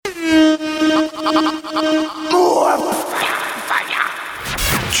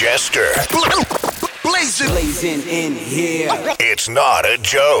Jester. Blazing in here. It's not a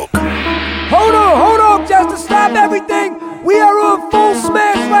joke. Hold on, Jester, stop everything. We are on full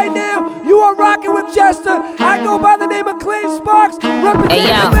smash right now. You are rocking with Jester. I go by the name of Clean Sparks. Representing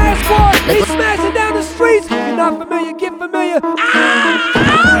the Smash Bar. He's smashing down the streets. You're not familiar, get familiar.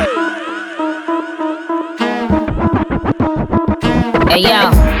 Hey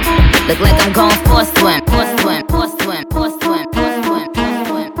yo, look like I'm going for a swim.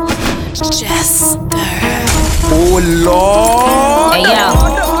 Jester. Oh Lord. Hey yo,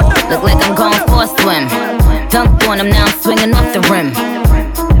 look like I'm going for a swim. Dunked on him, now I'm swinging off the rim.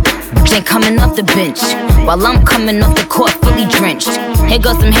 Ain't coming off the bench while I'm coming off the court fully drenched. Here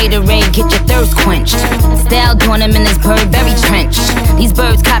goes some haterade, get your thirst quenched. Style doing him in this Burberry trench. These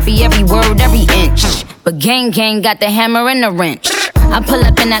birds copy every word, every inch. But gang got the hammer and the wrench. I pull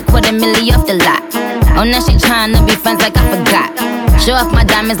up in that $250,000 off the lot. Oh, now she tryna be friends like I forgot. Show off my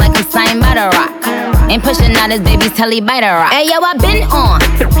diamonds like I'm signed by the Rock. Ain't pushing out his baby's telly by the Rock. Hey yo, I been on,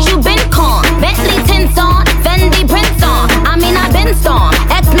 you been con. Bentley tints on, Fendi prints on. I mean I been storm,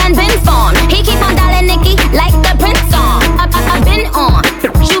 X-Men been formed. He keep on dialing Nicki like the Prince song. I been on,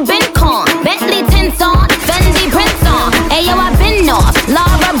 you been con. Bentley tints on, Fendi prints on. Hey yo, I been off,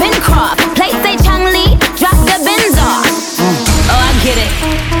 Laura been Croft. Play say Chang Lee, drop the Benz off. Oh, I get it.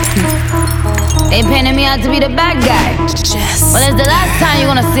 They painted me out to be the bad guy. Well, it's the last time you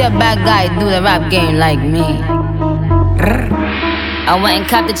gonna see a bad guy do the rap game like me. I went and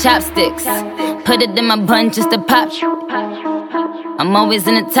copped the chopsticks, put it in my bun just to pop. I'm always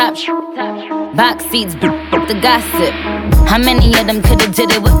in the top. Box seats, the gossip. How many of them could've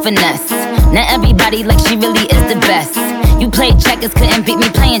did it with finesse? Now everybody like she really is the best. You played checkers, couldn't beat me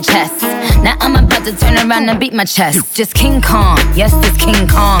playing chess. Now I'm about to turn around and beat my chest. Just King Kong, yes, this King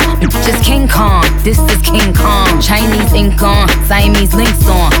Kong. Just King Kong, this is King Kong. Chinese ink on, Siamese links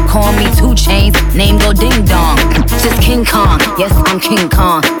on. Call me 2 Chainz, name go ding dong. Just King Kong, yes, I'm King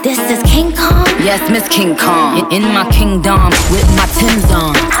Kong. This is King Kong? Yes, Miss King Kong. In my kingdom, with my Timbs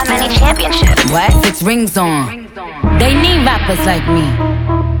on. How many championships? What? 6 rings on. They need rappers like me.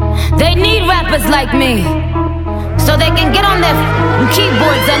 They need rappers like me. So they can get on their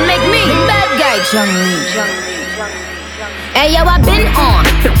keyboards and make me the bad guy, Chung Lee. Hey yo, I been on,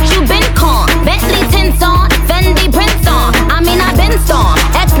 you been con. Bentley tints on, Fendi prints on. I mean I been storm,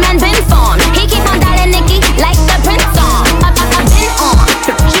 X-Men been formed. He keep on dialing Nicki like the Prince song. I been on,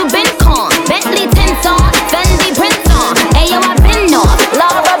 you been con. Bentley tints on, Fendi prints on. Hey yo, I been on,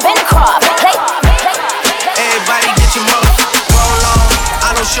 Laura been Croft. Everybody get your mouth roll on.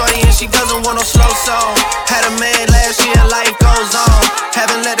 I know shorty and she doesn't want no slow song. Had a man last year, life goes on.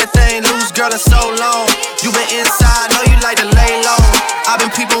 Haven't let the thing loose, girl, in so long. You been inside, know you like to lay low. I've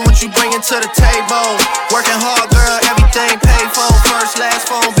been peeping what you bringing to the table. Working hard, girl, everything paid for. First, last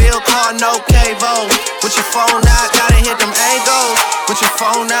phone bill, car, no cable. With your phone out, gotta hit them angles. With your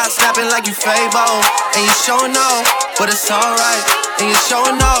phone out, snapping like you Fable. And you showing off, but it's alright. And you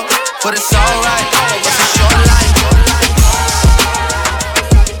showing off, but it's alright. It's a short life.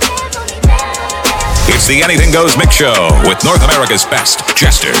 It's the Anything Goes Mixshow with North America's best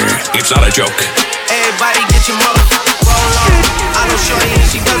Jester. It's not a joke. Everybody get your mother roll on. I know shorty and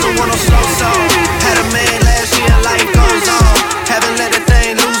she doesn't want no slow song. Had a man last year, life goes on. Haven't let the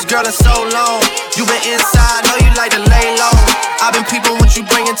thing loose, girl, in so long. You been inside, know you like to lay low. I've been peeping what you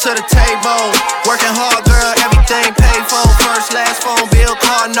bringing to the table. Working hard, girl, everything paid for. First, last phone bill,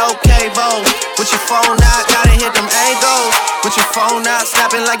 car, no cable. With your phone out, gotta hit them angles. With your phone out,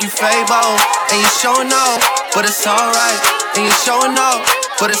 snapping like you Fable. And you showing off, but it's alright. And you showing off,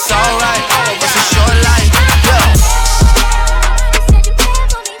 but it's alright. It's a short life, yeah.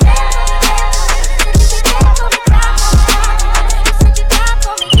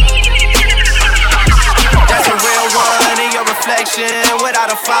 That's a real one in your reflection.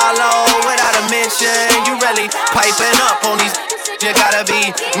 Without a follow, without a mention. You really piping up on these. You gotta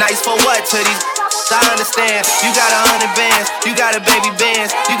be nice for what to these. I understand, you got 100 bands, you got a baby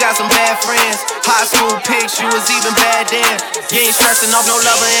bands, you got some bad friends. High school pics, you was even bad then. You ain't stressing off no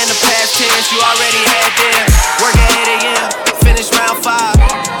lover in the past tense, you already had them. Work at 8 a.m., finish round 5.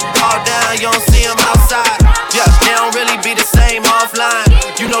 All down, you don't see them outside. Yeah, they don't really be the same offline.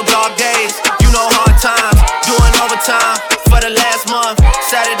 You know dog days, you know hard times. Doing overtime for the last month.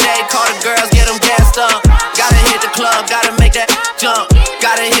 Saturday, call the girls, get them gassed up. Gotta hit the club, gotta make that jump.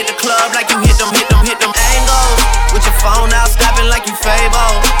 Gotta hit the club like you hit them angles. With your phone out, snapping like you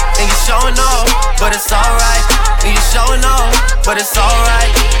Fable. And you showing off, but it's alright. And you showing off, but it's alright.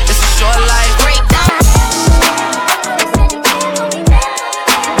 It's a short life.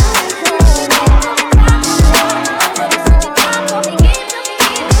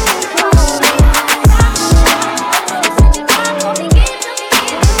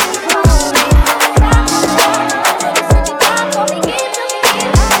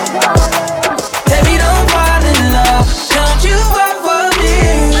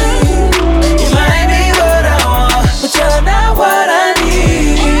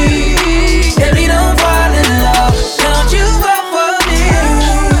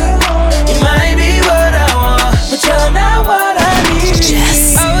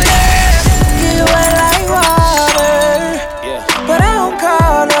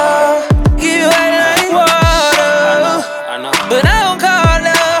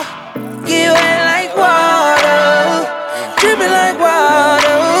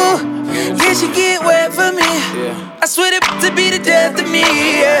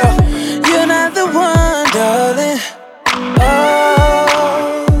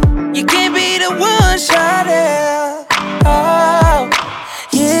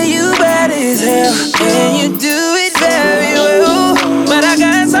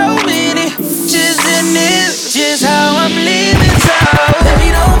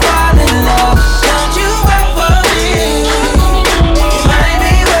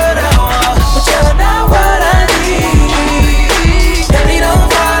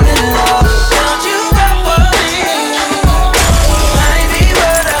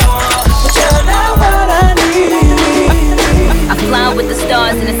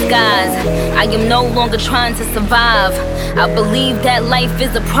 longer trying to survive. I believe that life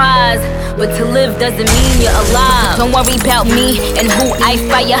is a prize, but to live doesn't mean you're alive. Don't worry about me and who I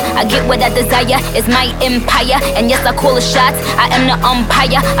fire. I get what I desire, it's my empire. And yes, I call the shots, I am the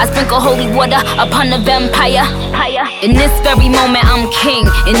umpire. I sprinkle holy water upon the vampire. In this very moment, I'm king.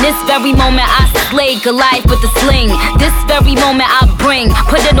 In this very moment, I slay Goliath with the sling. This very moment, I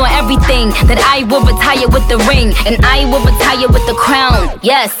put it on everything. That I will retire with the ring, and I will retire with the crown.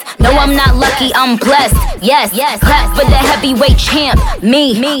 Yes, no, I'm not lucky, I'm blessed. Yes, clap for the heavyweight champ,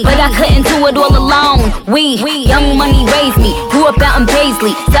 me. But I couldn't do it all alone. We Young Money raised me, grew up out in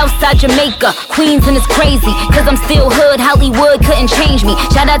Paisley, Southside Jamaica, Queens, and it's crazy, cause I'm still hood, Hollywood couldn't change me.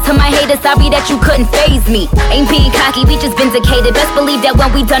 Shout out to my haters, sorry that you couldn't faze me. Ain't being cocky, we just vindicated. Best believe that when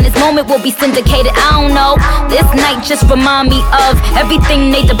we done this moment, we'll be syndicated. I don't know, this night just remind me of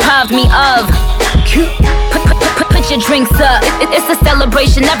everything they deprived me of. Put your drinks up, it's a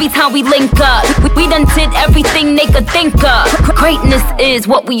celebration every time we link up. We done did everything they could think of. Greatness is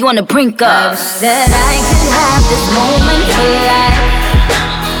what we on the brink of. I wish that I could have this moment for life.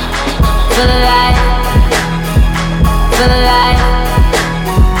 For life. For life.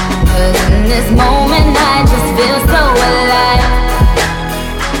 Cause in this moment I just feel so alive.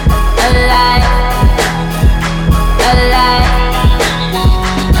 Alive. Alive.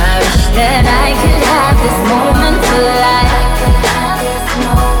 I wish that I could have this moment for life.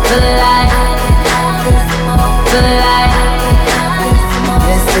 For life. For life.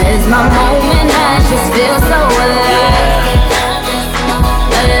 This is my moment, I just feel so alive.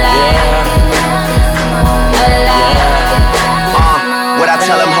 Alive. Alive. What I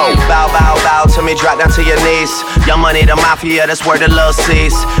tell him, ho, bow, bow, bow to me, drop down to your knees. Young Money, the mafia, that's where the love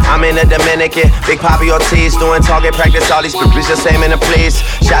sees. I'm in the Dominican, Big Papi Ortiz, doing target practice, all these bitches just aiming to please.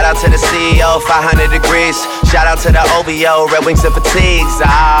 Shout out to the CEO, 500 degrees. Shout out to the OVO, Red Wings and Fatigues.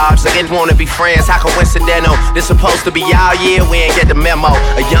 So they wanna be friends, how coincidental. This supposed to be our year, we ain't get the memo.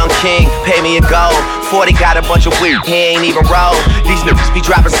 A young king, pay me a gold. 40 got a bunch of weed, he ain't even roll. These niggas be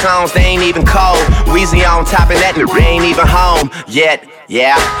dropping songs, they ain't even cold. Weezy on top of that, they ain't even home yet.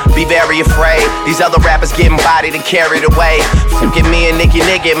 Yeah, be very afraid. These other rappers getting bodied and carried away. Fucking me and Nicki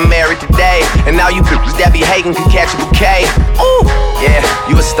getting married today. And now you bitches that be hating can catch a bouquet. Ooh, yeah,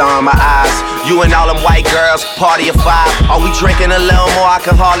 you a star in my eyes. You and all them white girls, party of 5. Are we drinking a little more? I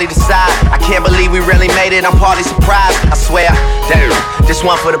can hardly decide. I can't believe we really made it, I'm partly surprised. I swear, damn, this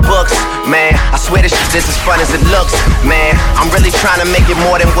one for the books. Man, I swear this shit is as fun as it looks. Man, I'm really trying to make it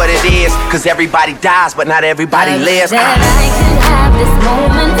more than what it is. Cause everybody dies, but not everybody lives. That I can have this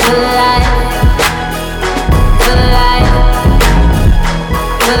moment for life. For life.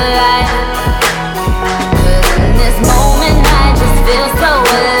 For life. Cause in this moment I just feel so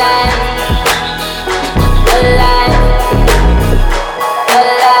alive. Alive.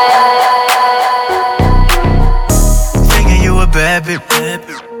 Alive. Thinking you a bad bitch.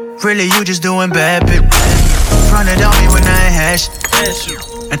 Really you just doing bad bitch. Fronted on me when I ain't had shit.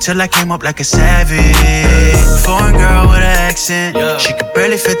 Until I came up like a savage. Foreign girl with an accent. She could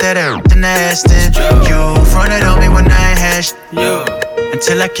barely fit that in the Aston. You fronted on me when I ain't had shit.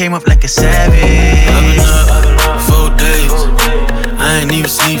 Until I came up like a savage. I've been up 4 days. I ain't even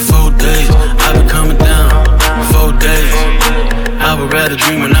seen 4 days. I've been coming down 4 days. I would rather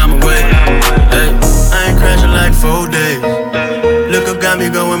dream when I'm away. Hey, I ain't crashing like 4 days. Look up got me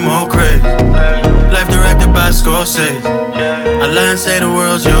going more crazy. Life directed by Scorsese. I lie and say the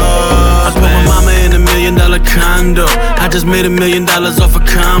world's yours. I put my mama in $1 million condo. I just made $1 million off a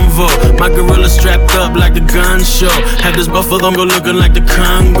convo. My gorilla strapped up like the gun show. Had this buffalo go looking like the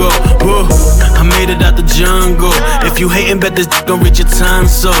Congo. Whoa, I made it out the jungle. If you hatin', bet this gon' reach your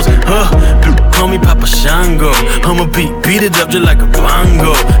tonsils. Call me Papa Shango. I'ma beat it up just like a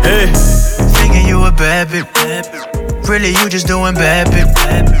bongo. Hey, thinking you a bad bitch. Really you just doing bad bitch.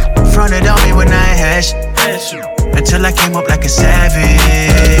 Fronted on me when I ain't had shit. Until I came up like a savage.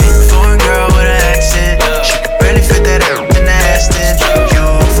 Foreign girl with an accent. She could barely fit that in the Aston. You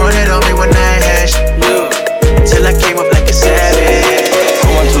fronted on me when I ain't had shit. Until I came up like a savage.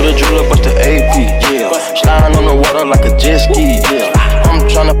 Going to the jeweler, but the AP, yeah. Sliding on the water like a jet ski, yeah. I'm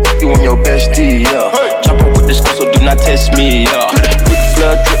tryna fuck you on your bestie, yeah. Chopper with the skull, so do not test me, yeah. Quick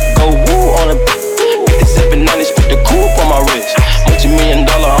flood drip, go woo on a 5790, spit the coupe on my wrist. $multi-million,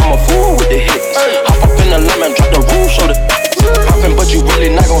 I'm a fool with the hits. Hop up in the lemon, drop the roof, show the poppin', but you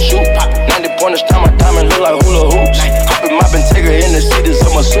really not gon' shoot. 90 pointers, time my diamond look like hula hoops. Hoppin' my Bentayga in the seats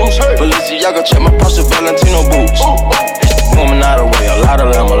of my suits. Balenciaga, check my Prada Valentino boots. Woman out of way, a lot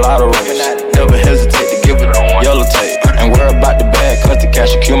of them, a lot of race. Never hesitate to give it yellow tape. And worry about the bag, cause the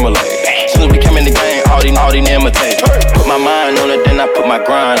cash accumulate. Soon as we came in the game, all these imitate. Put my mind on it, then I put my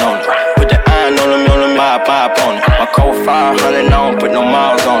grind on it. Put the iron on them.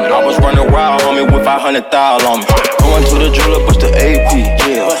 100,000 on me. Going to the jeweler, bust the AP,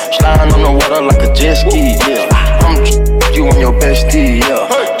 yeah. Sliding on the water like a jet ski, yeah. I'm you on your bestie,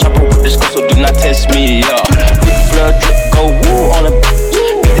 yeah. Chopper with this so do not test me, yeah. Blood drip, go woo on the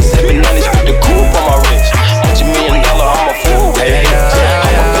 5790, spit the coupe on my wrist. $100 million, I'm a fool,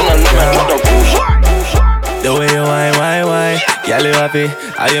 yeah. I'm a lemon, drop the roof. The way you why, girl you happy,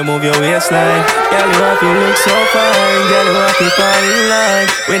 how you move your waistline. Girl you happy, look so fine. Girl you happy, fall in line.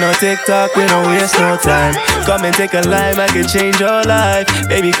 We no TikTok, we no waste no time. Come and take a life, I can change your life.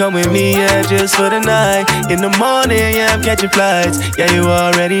 Baby, come with me, yeah, just for the night. In the morning, yeah, I'm catching flights. Yeah, you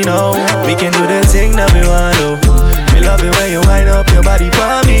already know. We can do the thing that we want to. We love it when you wind up your body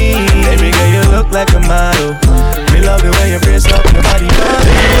for me. Baby girl, you look like a model. We love it when you brace up your body for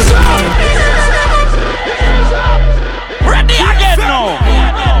me. Ready again now.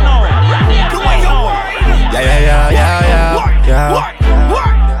 Yeah.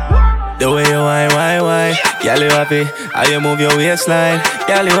 The way you why, girl you happy, how you move your waistline.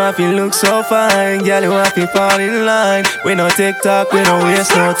 Girl you happy, look so fine. Girl you happy, fall in line. We no TikTok, we no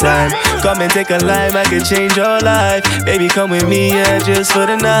waste no time. Come and take a life, I can change your life. Baby, come with me, yeah, just for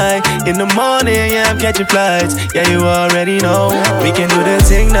the night. In the morning, yeah, I'm catching flights. Yeah, you already know. We can do the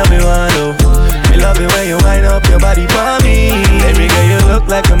thing that we want to. We love it when you wind up your body for me. Baby girl, you look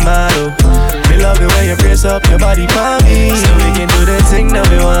like a model. We love it when you brace up your body for me. So we can do the thing that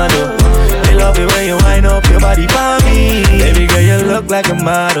we want to. We love it when you wind up your body for me. Baby girl, you look like a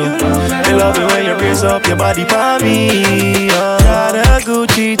model. We love it when you brace up your body for me. Oh, got a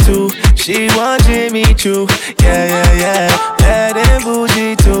Gucci too. She want Jimmy Choo. Yeah. Bad and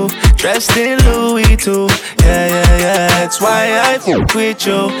bougie too. Dressed in Louis too. Yeah. That's why I fuck with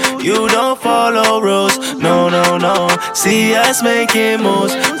you. You don't follow rules. No. See us making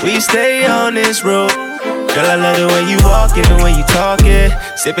moves. We stay on this road. Girl, I love the way you walking, the way you talking.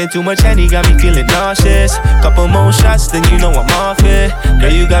 Sipping too much Henny got me feeling nauseous. Couple more shots, then you know I'm off it.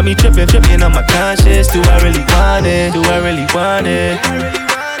 Girl, you got me tripping on my conscience. Do I really want it? Do I really want it?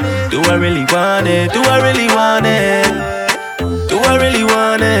 Do I really want it? Do I really want it? Do I really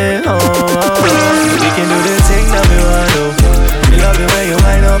want it? Oh. We can do the thing that we want to. We love it when you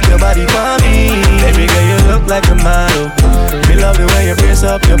wind up your body for me. Baby girl, you look like a model. We love it when you brace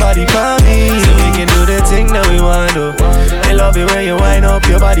up your body for me. So we can do the thing that we want to. We love it when you wind up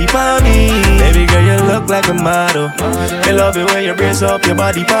your body for me. Baby girl, you look like a model. We love it when you brace up your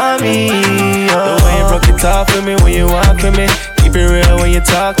body for me. Oh. The way you broke it off with me when you walk with me. Keep it real when you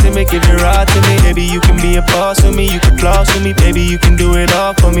talk to me, give it raw to me. Baby, you can be a boss with me, you can floss with me. Baby, you can do it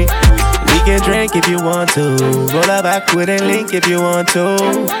all for me. We can drink if you want to. Roll our back with a link if you want to.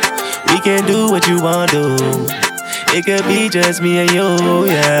 We can do what you want to. It could be just me and you,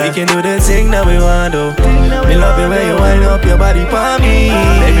 yeah. We can do the thing that we want to. We love it when you wind up your body for me.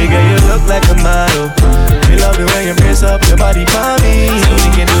 Baby girl, you look like a model. We love it when you brace up your body for me. So we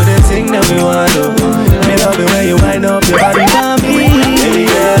can do the thing that we want to. We love it when you wind up your body for me.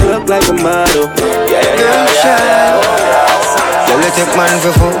 Baby girl, you look like a model. Girl, you take man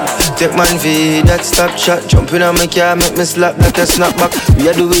for food, take man for that stop shot. Jump in on my car, make me slap like a snapback. We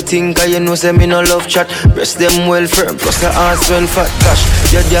a do we think, cause you know say me no love chat. Breast them well firm, plus the ass well fat. Gosh,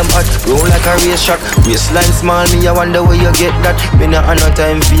 you're damn hot, roll like a race shot. Waistline small, me I wonder where you get that. Me not have no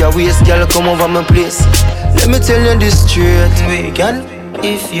time for your waist, girl, come over my place. Let me tell you this straight. We can,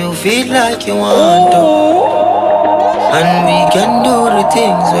 if you feel like you want to. And we can do the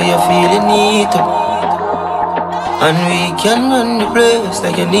things where you feel you need to. And we can run the place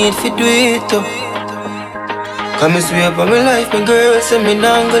like you need to do it too. Come and sweep on my life, my girl, say me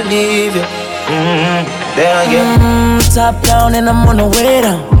not gonna leave you. Then again. Top down and I'm on the way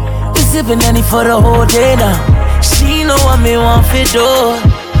down. We sippin' any for the whole day now. She know what me want to do.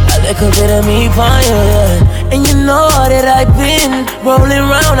 A little bit of me for you, yeah. And you know that I've been rolling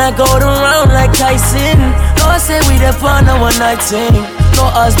round, I go around like Tyson. No, I say we the fun of one night thing. No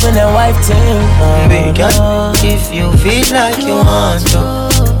husband and wife thing. We can, if you feel like you want to.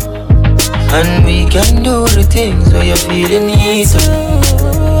 And we can do the things where you feel you need to.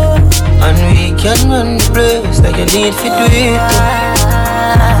 And we can run the place like you need to do it too.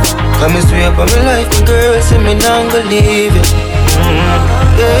 Come and sweep on my life, my girl, say me not gonna leave you.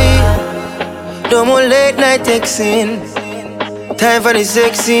 Yeah. No more late night texting. Time for the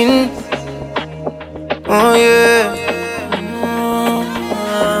sexing. Oh yeah.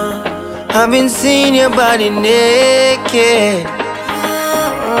 I've been seeing your body naked,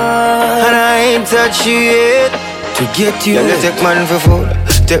 and I ain't touched you yet. To get you, yeah, take man for food,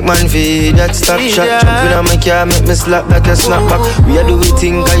 Take man feed that stop shot. Jump in on my car, make me slap like a snapback. We a do we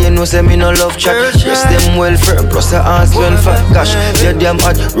think, cause you know say me no love chat. Dress them well firm, plus the ass when fat. Gosh, you're damn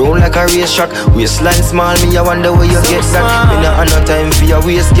hot, roll like a race track. Waistline small, me I wonder where you get that. Me not have no time for your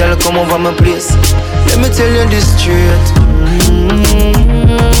waist, girl, come over my place. Let me tell you this straight.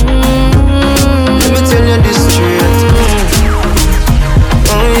 Let me tell you this straight.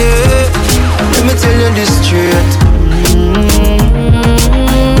 Oh yeah. Let me tell you this straight.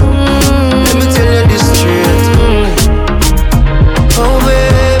 Let me tell you this straight. Oh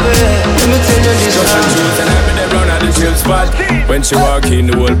baby, let me tell you this straight. When she walk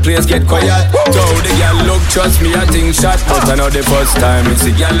in, the whole place get quiet. So the girl look, trust me, I think shot. But I know the first time it's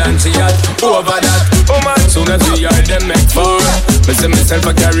the girl and she hot. Over that, soon as we hear them make four. Me see myself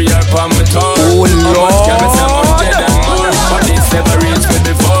a carry her on my toe. Oh Lord, can me say I'm dead and more. But this never reached me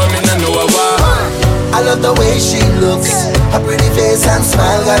before, me no know a war. I love the way she looks. Her pretty face and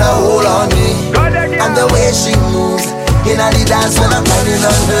smile got a hold on me. And the way she moves in the dance when I'm grinding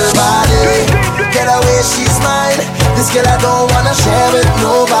on her body. Get away, she's mine. This girl I don't wanna share with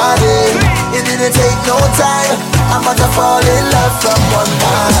nobody. It didn't take no time. I'm about to fall in love from one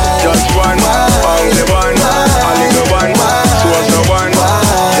time. Just one, only one, only the one. Two of the one,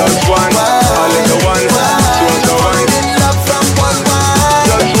 just one, only the one. Two of the one. In love from one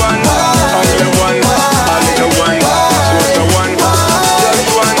time. Just one, only one, only the one. Two of the one, just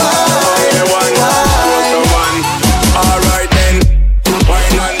one, only the one. Two of the one. Alright then,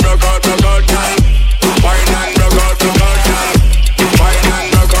 wine and rock out, girl. Wine and rock out, girl. Wine and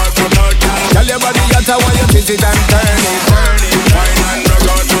rock out, girl. Tell your body that I want you to sit and turn it. Wine and rock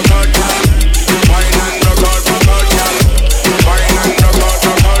out, girl. Wine and rock out, girl. Wine and rock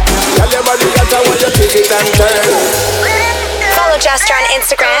out, girl. Tell your body that I want you to sit and turn it. Follow Jester on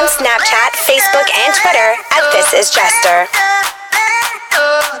Instagram, Snapchat, Facebook, and Twitter at This Is Jester.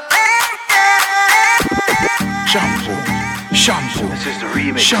 Shampoo, this is the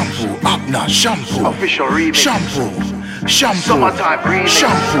remix. Shampoo, Abna, shampoo, official remix. Shampoo, summertime remix.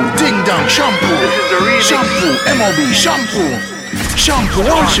 Shampoo, ding dong, shampoo. This is the remix. Shampoo, MOB, shampoo,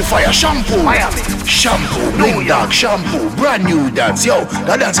 wash fire, shampoo. Miami, shampoo, bling dog, shampoo, brand new dance, yo,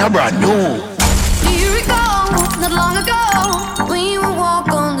 that dance are brand new. Do you recall, not long ago, when you would walk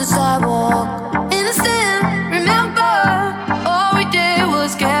on the sidewalk? Innocent, remember, all we did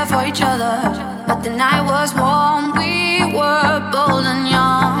was care for each other. But the night was warm, we were bold and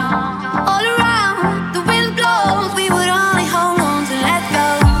young. All around, the wind blows, we would only hold on to let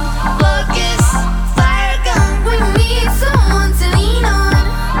go. Buckets, fire gun, we need someone to lean on.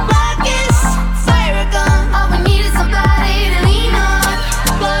 Buckets, fire gun, all we need is somebody to lean on.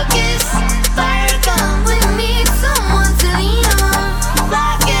 Buckets, fire gun, we need someone to lean on.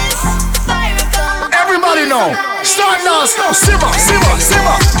 Buckets, fire gun. Everybody know, start now, simmer, simmer,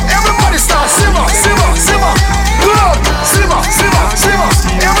 simmer. Everybody start simmer, simmer, simmer. Pull up, simmer, simmer, simmer.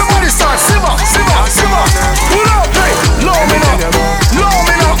 Everybody start simmer, simmer, simmer. Pull up, hey, low me up, low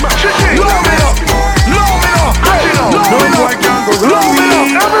me up, low me up, low me up, hey, low me up, low me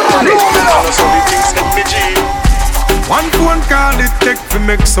up. Everybody, low me up. One phone call it take to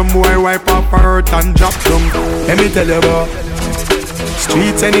make some boy wipe up her hurt and drop down. Let me tell you about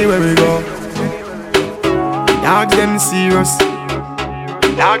streets anywhere we go. Dog them serious,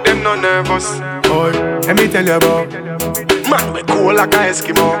 dog them no nervous. Boy, let me tell you about man we cool like a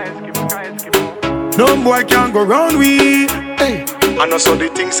Eskimo. No boy can go round we. Hey, I know so the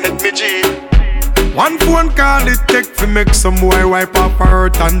things hit me G. One phone call it take to make some boy wipe up her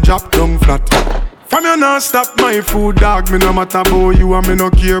hurt and drop down flat. From you not stop my food, dog. Me no matter about you and me no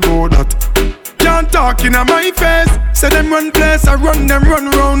care about that. Can't talk in my face. Say them run place, I run them run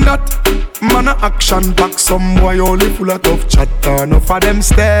round that. Man a action back, some boy only full of tough chatter. Enough of them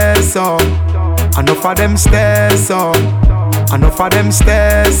stairs up, enough of them stairs up, enough of them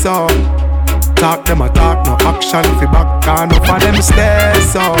stairs up. Talk them a talk, no action fi back. Enough of them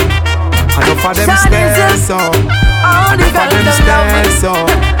stairs up, enough of them stairs up, enough of them stairs up.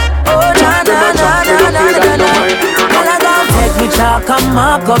 Oh na na na na na na na. Take me chalk and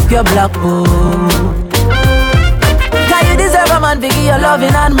mark up your blackboard. Cause you deserve a man, biggie, your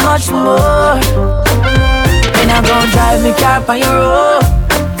loving and much more. And I'm gon' drive me car on your road.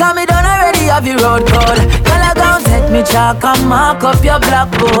 Cause me done already have your road code. Girl, I gon' take me chalk and mark up your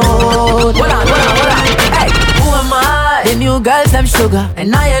blackboard. Hold on. Hey, who am I? The new girls, them sugar,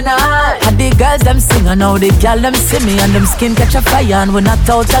 and I. And the girls, them sing, and now the girl, them see me, and them skin catch a fire. And when I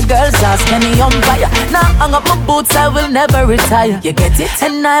touch a girl's ass, Kenny on fire. Now hang up my boots, I will never retire. You get it?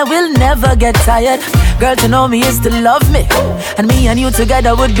 And I will never get tired. Girl, to know me is to love me, and me and you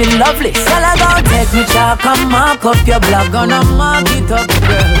together would be lovely. Girl, I gon' take me chalk and mark up your block. Gonna mark it up,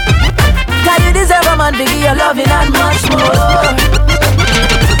 girl. to give you loving and much more.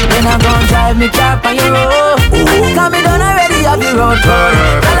 Then I'm gonna drive me car on your road. Come me done already have your road tour.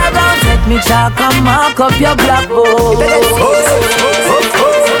 Tell her don't take me chalk and mark up your blackboard.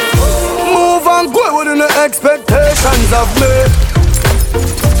 Move and go within the expectations of me.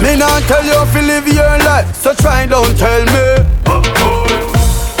 Me not tell you if you live your life, so try don't tell me.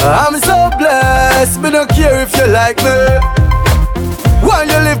 I'm so blessed, me don't care if you like me. While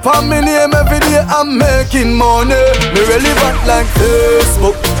you live on me name every day, I'm making money. Me relevant like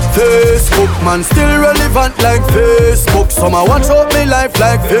Facebook, man, still relevant like Facebook. Some a watch out me life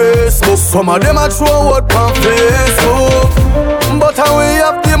like Facebook. Some of them a throw out on Facebook. But we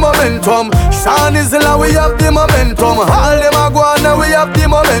have the momentum. Sean is in we have the momentum. All them a go on we have the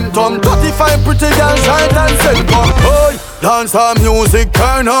momentum. 35 pretty girls right and center. Hey, dance our music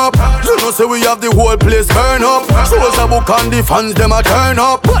turn up. You know say we have the whole place burn up. Shows a book and the fans them a turn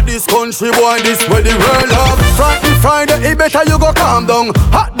up. But this country boy, this where the world up. Friday, it better you go calm down.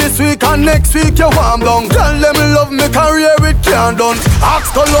 Hot this week and next week you warm down. Girl, let me love me career it can't done.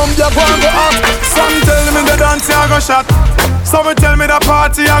 Ask Columbia, go and go ask. Some tell me the dance I go shot. Some tell me the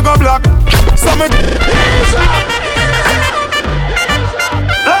party I go block. Some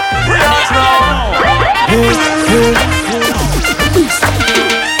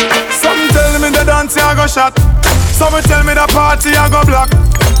tell me the dance I go shot. Some tell me the party I go block.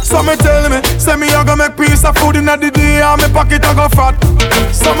 Some tell me, say me I go make piece of food in the day and me pocket I go fat.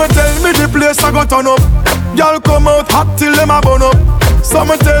 Some tell me the place I go turn up. Y'all come out hot till them a burn up. Some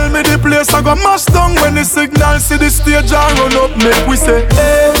tell me the place I go mash down when the signal see the stage and run up. Make we say,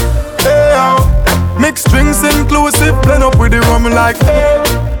 hey, hey, oh. Mix drinks inclusive, blend up with the rum like, hey,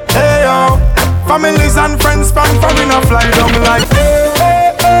 hey, oh. Families and friends from foreign a fly down like, hey,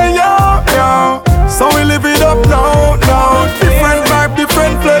 hey, hey, yo, yo. So we live it up now, now. Different vibe,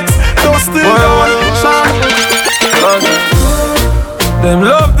 different flex. Don't still don't shine. Them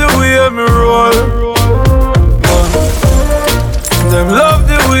love the way me roll. Them love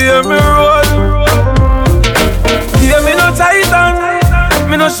the way me roll. Yeah, me no titan.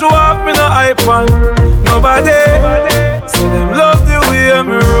 Me no show off, me no hype on nobody. So them love the way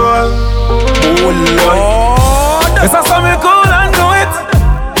me roll. Oh Lord. Yes, I saw me cool and do it.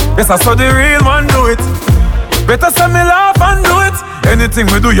 Yes, I saw the real man do it. Better say me laugh and do it. Anything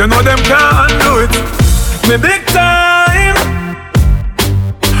we do, you know them can't undo it. Me big time.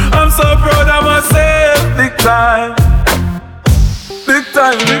 I'm so proud of myself. Big time. Big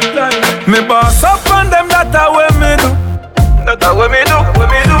time, big time. Me boss up on them, that's how me do. That's how me do,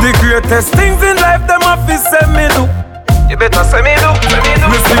 The greatest things in life, them have to say me do. You better say me do,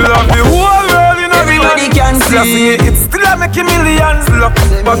 Me still love the whole world, you know. Everybody can see it. It's still a making millions. Look,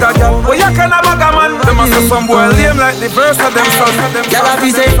 but I got, oh, you can have a man. Them must have some boy lame like the verse of them sons. Y'all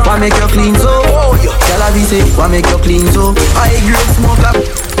be say, why make you clean so? Y'all be say, why make you clean so? I grip smoke up.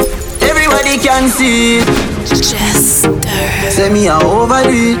 Everybody can see it. Jester. Say me I overdo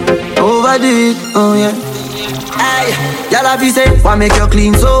it, oh yeah. Aye, y'all be say, why make you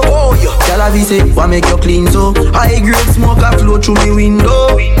clean so? Y'all be say, why make you clean so? I grip smoke a flow through me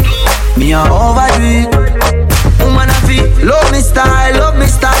window. Me a overdo it. Woman a feel, love me style, let me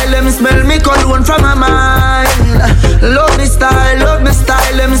smell me cologne from my mind. Love me style, let me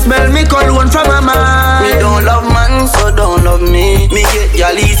smell me cologne from my mind. Me don't love man, so don't love me. Me get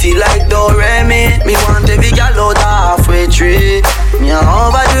y'all easy like Doremi. Me want a big y'all out halfway tree. Me a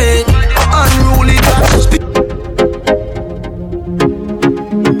overdo it, unruly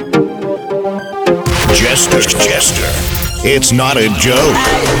Jester, it's not a joke.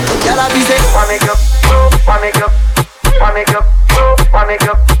 Y'all be say, why make up, why make up, why make up, why make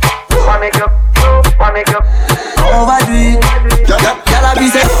up, why make up, why make up, overdo it. Y'all be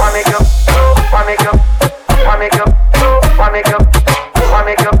say, why make up, why make up, why make up, why make up, why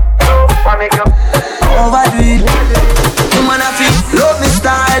make up, why make up, overdo it. Woman I feel, love me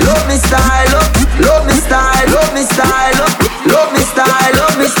style, love me style, love me style, love me style, love me style,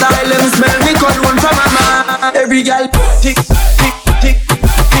 love me style. Let me smell me cologne from my mind. Every girl tick, tick, tick,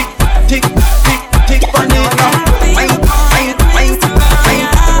 tick, tick, tick, tick, on it.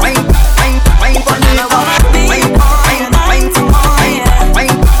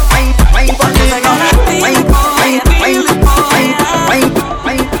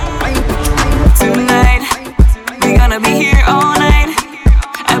 Tonight, we gonna be here all night,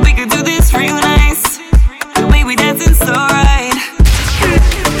 and we could do this real nice. The way we dancing so right.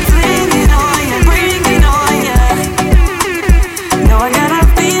 Flame it on ya, bring it on ya.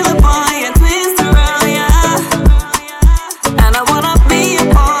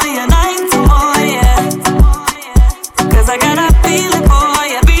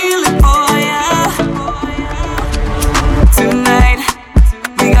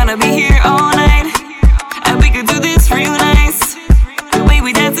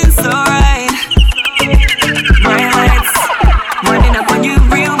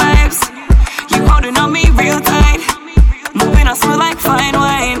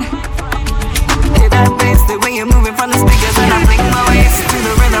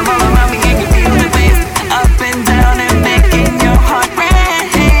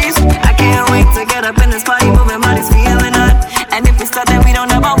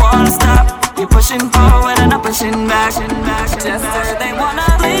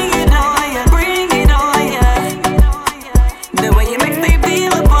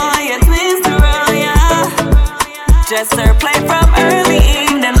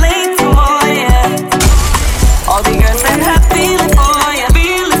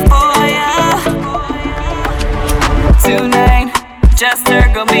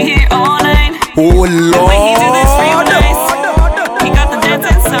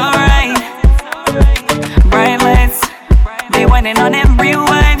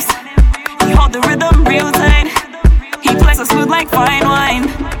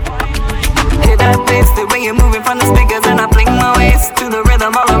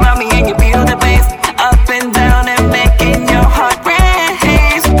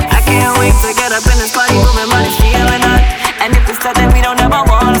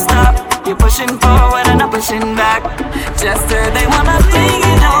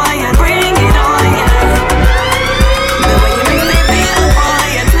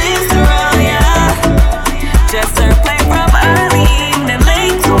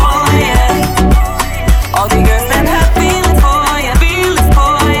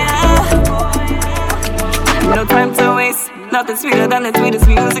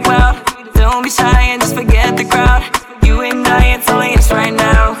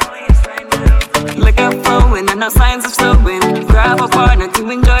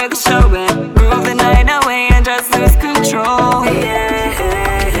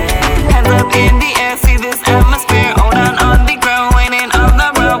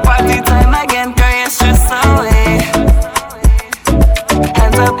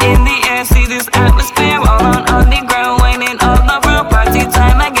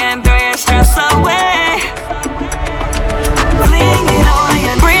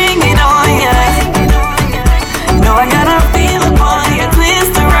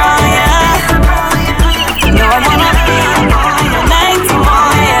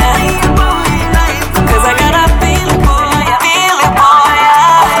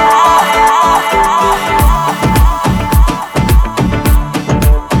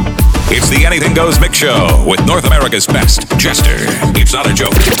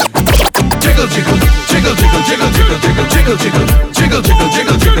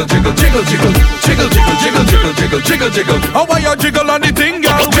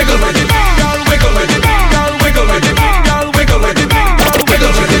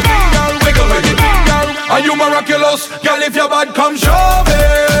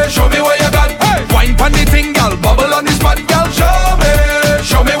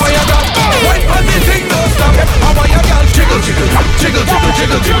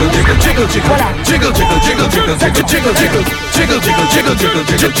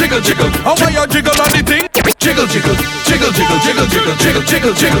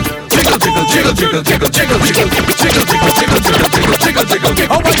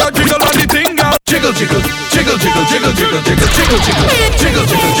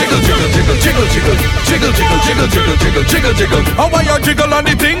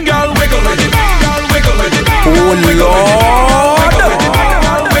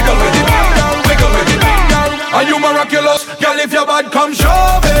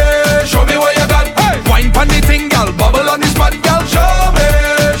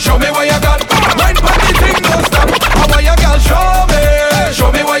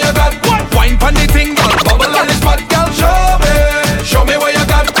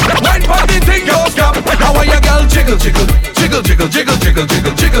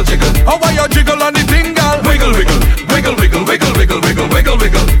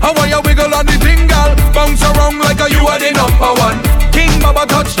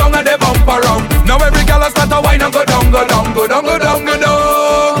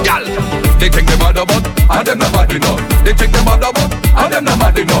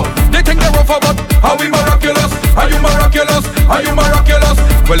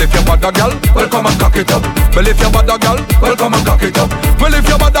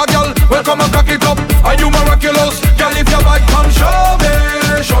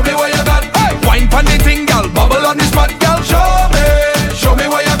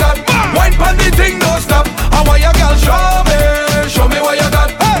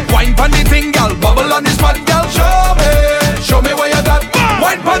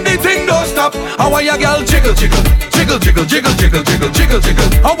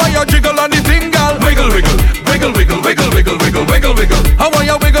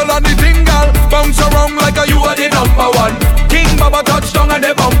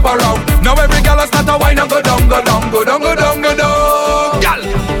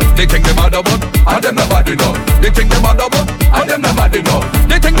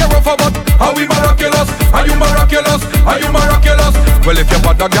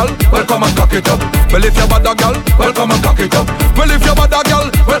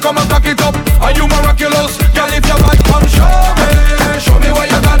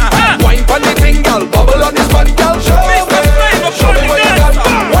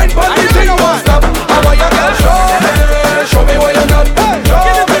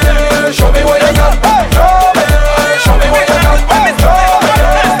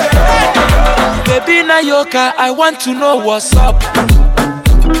 Nayoka, I want to know what's up.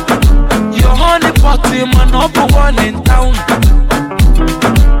 Your honey party, my number one in town.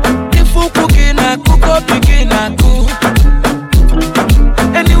 If you cooking, I cook up, begin, I cook.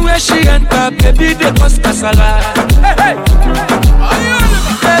 Anywhere she enter, baby, they cause casala. Hey, hey.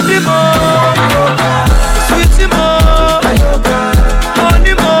 Baby more, sweetie more,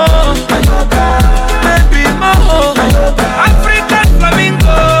 honey more, baby more, African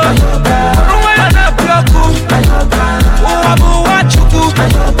flamingo, Rwanda bloku, Uwabu wachuku,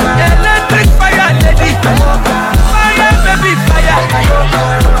 electric fire lady, fire baby fire,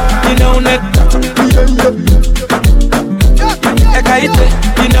 you know net, ekaite,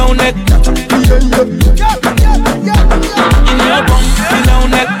 you know net.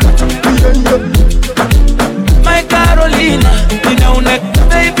 My Carolina, you know that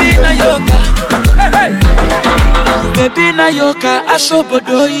baby Nayoka, hey, hey. Baby Nayoka,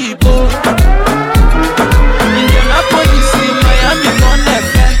 asobodo ibo. Indianapolis, Miami,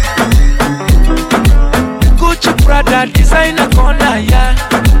 Connecticut. Gucci, Prada, designer corner, yeah.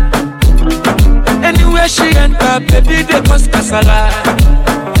 Anywhere she enter, baby they cause casala.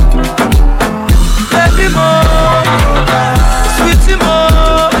 Baby more, sweetie more.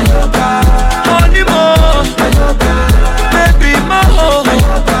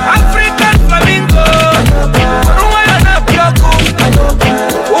 African flamingo, Rwanda bloku,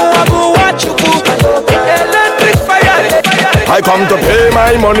 Uwabu wachuku, electric fire. I come to pay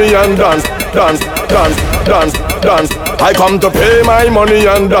my money and dance, dance, dance, dance, dance. I come to pay my money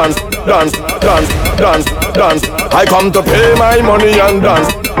and dance, dance, dance, dance, dance. I come to pay my money and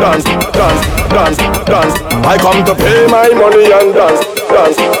dance, dance, dance, dance, dance. I come to pay my money and dance,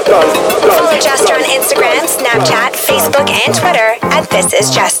 dance, dance, dance. Follow Jester on Instagram, Snapchat, Facebook, and Twitter at This Is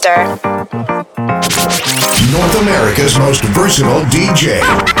Jester. North America's most versatile DJ.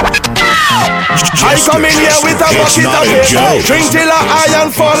 I come in here with a bucket of paint. Drink till I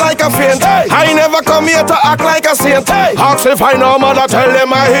and fall like a fiend. I never come here to act like a saint. Ask if I know mother, tell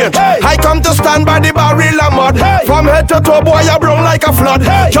them I hate. I come to stand by the barrel of mud. From head to toe, boy, I brown like a flood.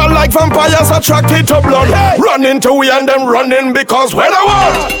 You're like vampires attracted to blood. Run into we and them running because when I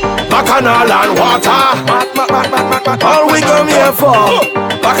want bacchanal and water. All we come here for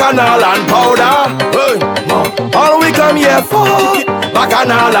bacchanal and powder. All we come here for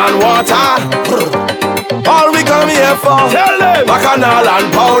bacchanal and water. All we come here for bacchanal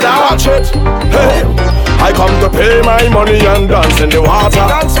and powder. Watch it. Hey, I come to pay my money and dance in the water.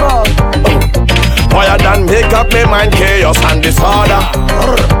 Dance for fire than make up my mind chaos and disorder.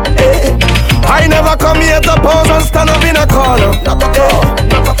 Hey, I never come here to pose and stand up in a corner. Not at all,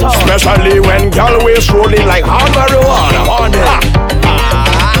 not at all. Especially when galways rolling like hard marijuana.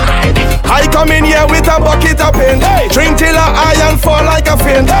 I come in here with a bucket of paint. Drink till I and fall like a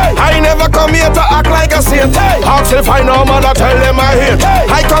fiend. I never come here to act like a saint. Ask if I know mother, tell them I hate.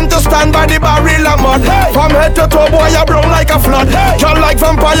 I come to stand by the barrel of mud. From head to toe, boy, I brown like a flood. You're like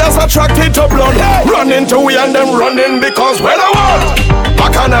vampires attracted to blood. Run into we and them running because when I want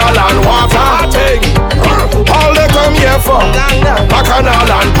bacchanal and water. All they come here for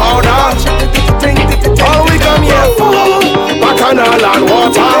bacchanal and powder. All we come here for bacchanal and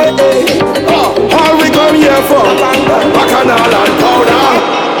water. All we come here for bacchanal and powder.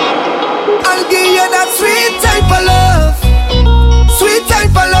 I'll give you that sweet type of love. Sweet type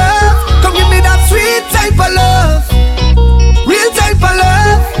of love. Come give me that sweet type of love. Real type of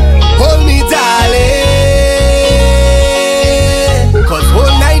love. Hold me darling, 'cause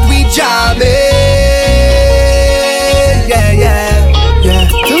whole night we jamming. Yeah, yeah, yeah.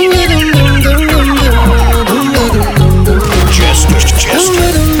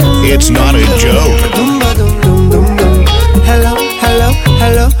 It's not a joke. Hello, hello,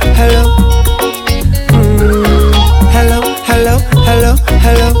 hello, hello. Hello, hello, hello,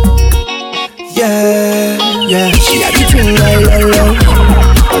 hello. Yeah, yeah. She had the thing I love.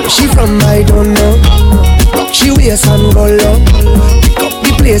 Where she from, I don't know. Rock she waist and roll up. Pick up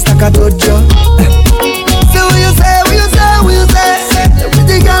the place like a dojo. So what you say, what you say, what you say?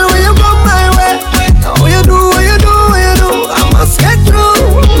 Pretty girl, when you come my way. Now what you do, what you do, what you do? I must get through.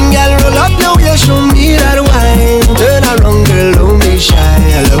 Girl, roll up now, you show me that wine. Turn around, girl, don't be shy.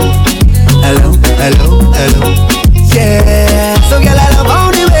 Hello, hello, hello, hello. Yeah, so girl, I love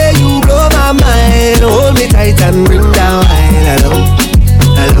how the way you blow my mind. Hold me tight and bring down wine. Hello,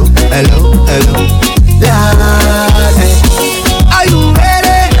 hello, hello, hello. Lord, hey. Are you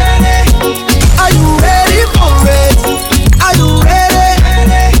ready? Are you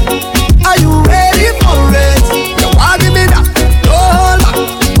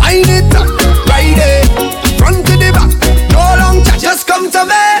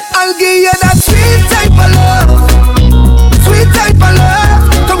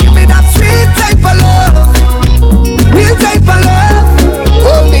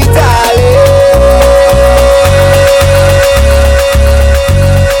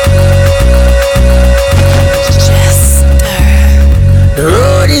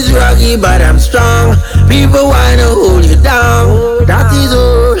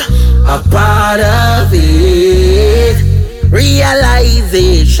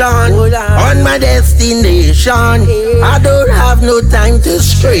on my destination. I don't have no time to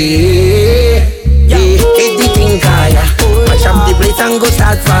stray. Hit the thing higher, mash up the place and go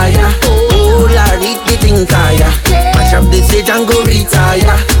start fire. Oh, I read the thing higher, mash up the stage and go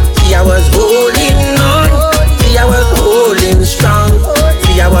retire. See, I was holding on, see, I was holding strong,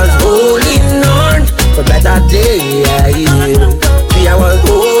 see, I was holding on for better days. See, I was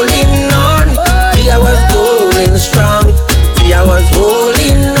holding on, see, I was going strong, see, I was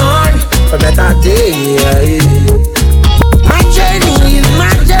holding on for better days. My journey is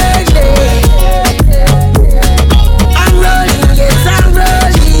my journey. I'm rolling, yes, I'm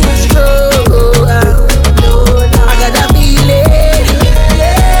rolling slow. I got a feeling,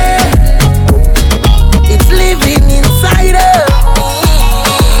 yeah. It's living inside of me.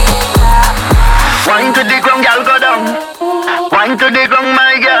 Wine to the ground, girl, go down. Wine to the ground,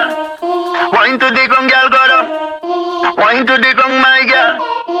 my girl. Wine to the ground, girl, go down. Wine to the ground, my girl.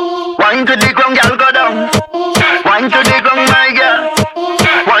 Wine to the ground, girl, go down. Wine to the ground, my girl.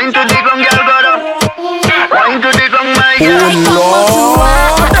 Wine to the ground, girl, go down. Wine to the ground, my girl.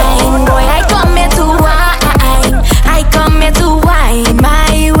 Boy, I come here to wine. I come here to wine.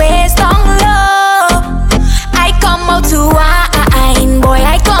 My waist on low. I come out to wine. Boy,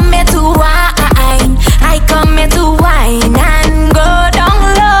 I come here to wine. I come here to wine and go down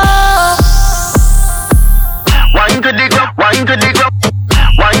low. Wine to the ground, wine to the ground.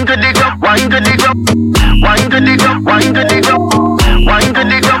 Wine to the ground, wine to the ground. Wine to the ground, wine to the ground. Wine to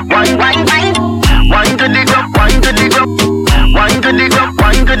the ground, wine, wine, wine. Wine to the ground, wine to the ground. Wine to the ground,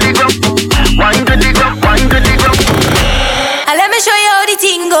 wine to the ground. Wine to the ground, wine to the ground. And let me show you how the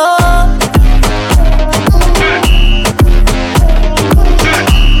thing go.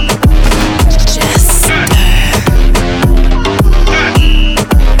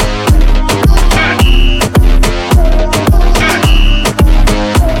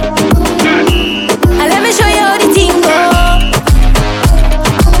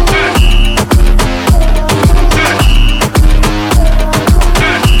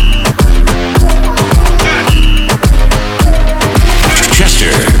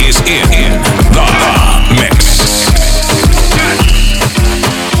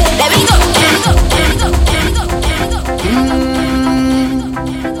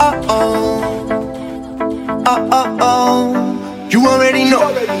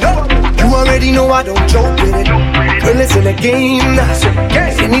 I don't joke with it. Girl, it's in a game now.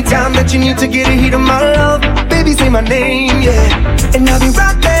 Anytime that you need to get a hit of my love, baby, say my name, yeah. And I'll be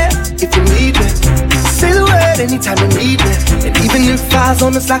right there if you need me. Say the word anytime you need me. And even if eyes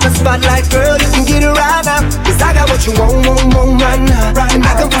on us like a spotlight, girl, you can get it right now. Cause I got what you want right now. And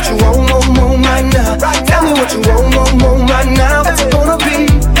I can put you on right now. Tell me what you want right now. What's it gonna be?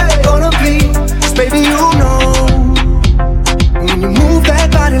 Cause baby, you know, when you move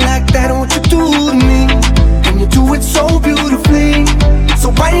that body like that, what you do to me, and you do it so beautifully.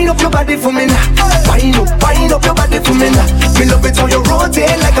 So wind up your body for me now. Wind up your body for me now. Me love it how you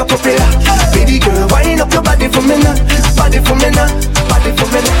rotate like a propeller. Baby girl, wind up your body for me now. Body for me now. Body for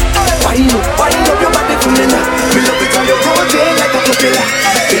me now. Wind up your body for me now. Me love it how you rotate like a propeller.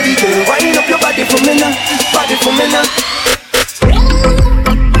 Baby girl, wind up your body for me now. Body for me now.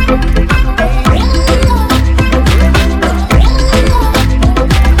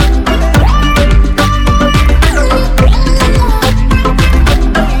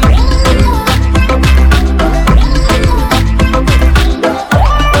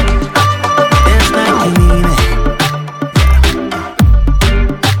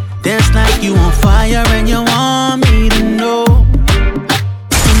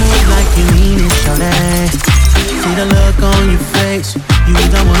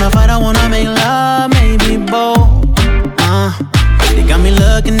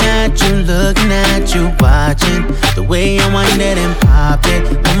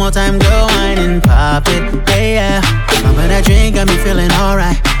 Time, go wine and pop it, yeah. Remember that drink got me feeling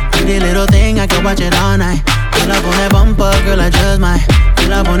alright. Pretty little thing, I can watch it all night. Pull up on that bumper, girl, I just might.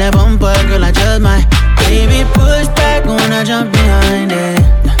 Pull up on that bumper, girl, I just might. Baby, push back when I jump behind it.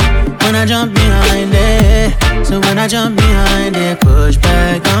 When I jump behind it. So when I jump behind it, push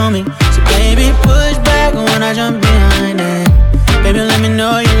back on me. So baby, push back when I jump behind it. Baby, let me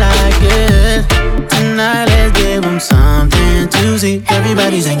know you like it. Tonight, let's give them something to see.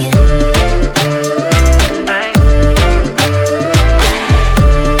 Everybody singing.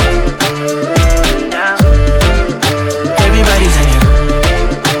 Everybody singing.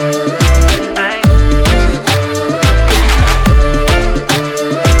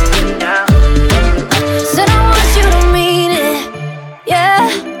 Said I want you to mean it, yeah.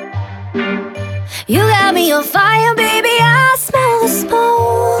 You got me on fire, baby, I smell the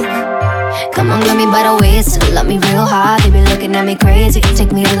smoke. gon' grab me by the waist and love me real hard. They be looking at me crazy.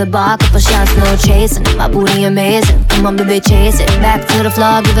 Take me to the bar, couple shots, no chasing. My booty amazing. Come on, baby, chase it. Back to the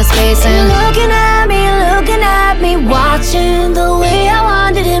floor, give us space. And looking at me, watching the way I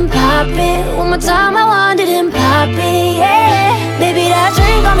wanted and pop it. One more time, I wanted and pop it, yeah. Baby, that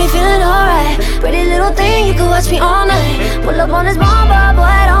drink got me feeling alright. Pretty little thing, you could watch me all night. Pull up on this bomba, boy,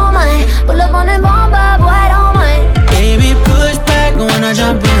 I don't mind. Pull up on this bomba, boy, I don't mind. Baby, push back when I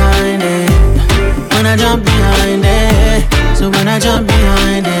jump behind it. When I jump behind it. So when I jump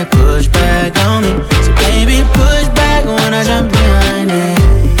behind it, push back on me. So baby, push back when I jump behind it.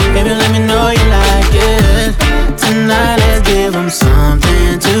 Baby, let me know you like it. Tonight, let's give them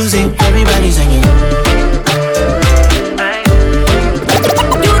something to see. Everybody singing.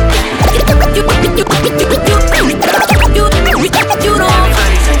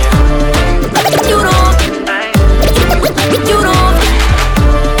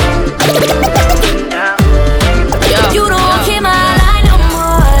 You don't keep my line no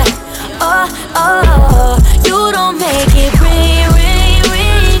more. Oh, oh, you don't make it ring, ring,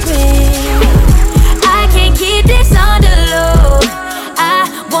 ring, ring. I can't keep this on the low. I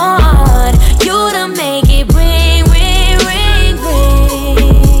want you to make it ring, ring, ring,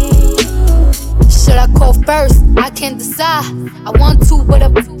 ring. Should I call first? I can't decide. I want to, but I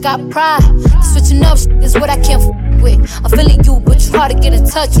got pride. Switching up is what I can't with. I'm feeling you, but you hard to get in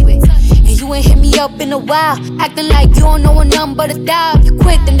touch with. And you ain't hit me up in a while, acting like you don't know a number but a dial. You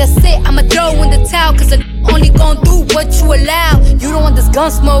quit, then that's it, I'ma throw in the towel. Cause I only gon' do what you allow. You don't want this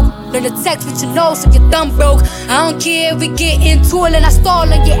gun smoke, learn the text with your nose so your thumb broke. I don't care if we get into it and I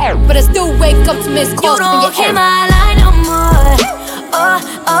stall on your air, but I still wake up to miss calls. You don't keep my line no more. Oh,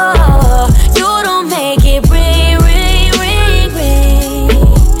 oh, you don't make it ring, ring, ring, ring.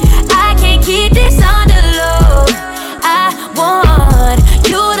 I can't keep this on the low. I want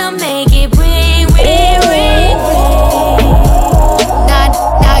you to make it ring, ring, ring, ring.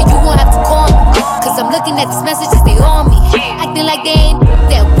 Now you won't have to call me, cause I'm looking at these messages, they on me. Acting like they ain't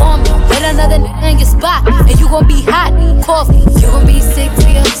that want me. Let another nigga in your spot, and you gon' be hot, coffee. You gon' be sick to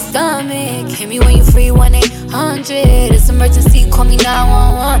your stomach. Hit me when you free, 1-800. It's emergency, call me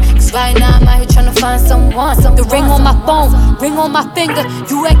 911. Cause right now I'm out here tryna find someone. The ring on my phone, ring on my finger.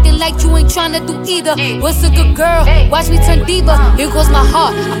 You acting like you ain't tryna do either. What's a good girl? Watch me turn diva. Here goes my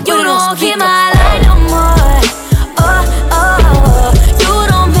heart. You don't keep my line no more. Oh, oh, you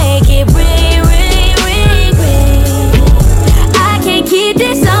don't make it ring, ring, ring, ring. I can't keep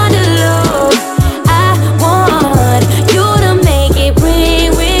this on the low. I want you to make it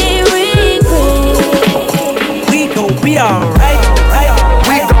ring, ring, ring, ring. We gon' be alright.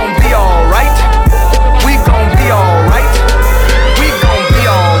 We gon' be alright. We gon' be alright. We gon' be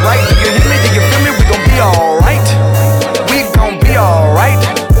alright. Do you hear me? Do you feel me? We gon' be alright. We gon' be alright.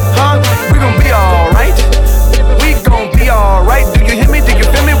 Huh? We gon' be alright. We gon' be alright. Do you hear me? Do you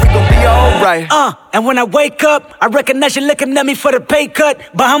feel me? We gon' be alright. And when I wake up, I recognize you looking at me for the pay cut.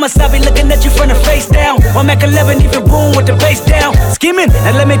 Bahamas, I be looking at you from the face down. One Mac 11, even boom with the bass down. Scheming,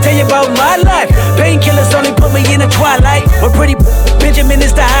 and let me tell you about my life. Painkillers only put me in the twilight. But pretty Benjamin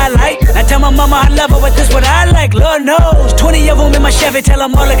is the highlight. I tell my mama I love her, but this what I like, Lord knows. 20 of them in my Chevy, tell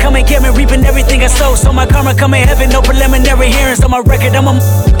them all to come and get me. Reaping everything I sow, so my karma come in heaven. No preliminary hearings on my record. I'm a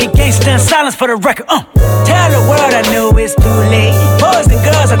gangster in silence for the record. Tell the world I know it's too late. Boys and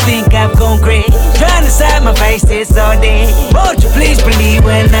girls, I think I've gone great. Trying to decide my face this all day. Won't you please believe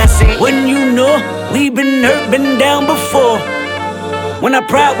when I say, when you know we've been hurt, been down before. When our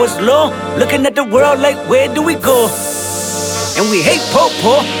pride was low, looking at the world like where do we go? And we hate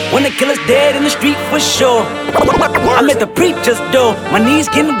po-po when the killer's dead in the street for sure. I'm at the preacher's door, my knees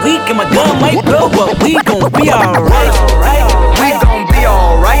getting weak and my gun might blow, but we gon' be alright. We gon' be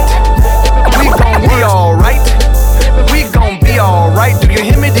alright. We gon' be alright. We gon' be alright. Do you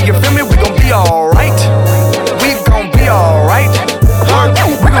hear me? Do you feel me? We gon' be alright. We gon' be alright. Huh?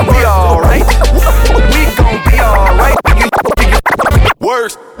 We gon' be alright. We gon' be alright.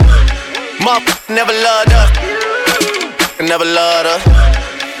 Worst. Motherfucker never loved us. Never loved us.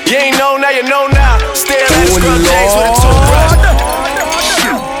 You ain't know now, you know now. Still at scrub days with a toothbrush.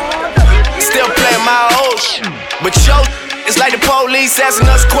 Still playing my old shit. But yo, it's like the police asking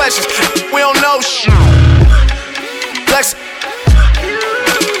us questions. We don't know shit. Flex.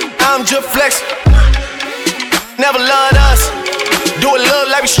 I'm just flexing. Never loved us. Do it look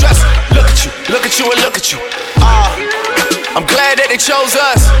like we stressing. Look at you, look at you, and look at you. I'm glad that they chose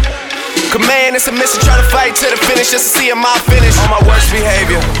us. Command and submission, try to fight to the finish just to see my finish. On my worst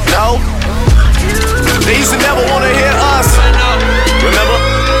behavior, no. They used to never wanna hear us. Remember?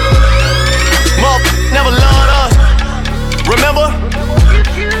 Never loved us. Remember?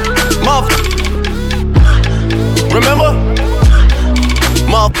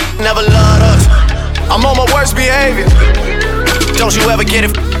 you ever get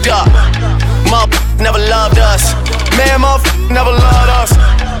it f***ed up? Motherfucker never loved us. Man, motherfucker never loved us.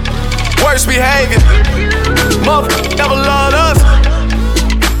 Worst behavior. Motherfucker never loved us.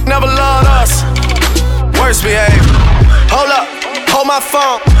 Never loved us. Worst behavior. Hold up, hold my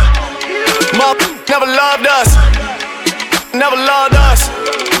phone. Motherfucker never loved us. Never loved us.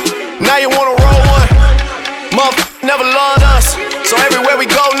 Now you wanna roll one. Motherfucker never loved us. So everywhere we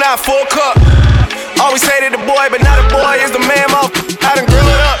go now, full cup. Always hated the boy, but now the boy is the man, motherfucker. I done grill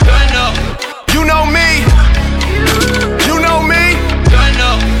it up. You know me. You know me.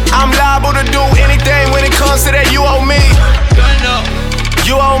 I'm liable to do anything when it comes to that. You owe me.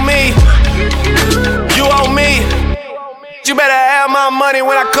 You owe me. You owe me. You better have my money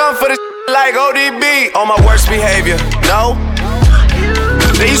when I come for this like ODB. On my worst behavior. No.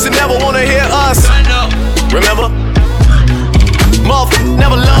 They used to never wanna hear us. Remember? Motherfucker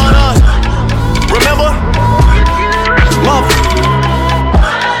never loved us. Remember? Motherfucker.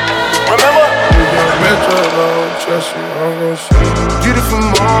 Remember? Beautiful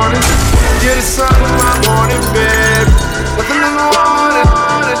morning. You're the sun of my morning, baby. Nothing in the water.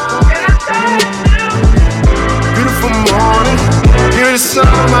 Beautiful morning. You're the sun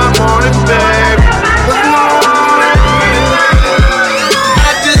of my morning, baby. Nothing in the water. I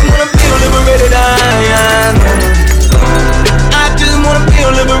just wanna feel liberated, I just wanna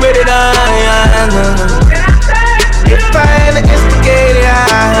feel liberated, If I ever instigated,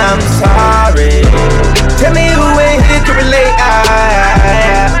 I'm sorry. Tell me who ain't here to relate,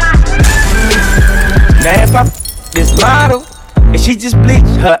 Now if I this model, and she just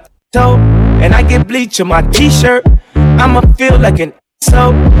bleach her toe, and I get bleach on my t-shirt, I'ma feel like an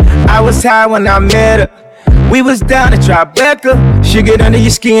so. I was high when I met her. We was down to Tribeca. She get under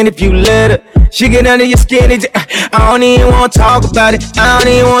your skin if you let her. She get under your skin. I don't even wanna talk about it. I don't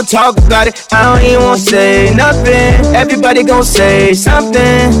even wanna talk about it. I don't even wanna say nothing. Everybody gon' say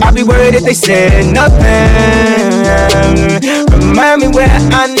something. I'll be worried if they say nothing. Remind me where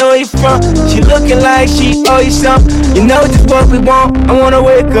I know you from. She looking like she owe you something. You know just what we want. I wanna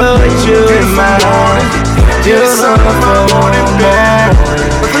wake up with you in my morning. Just on my morning, baby.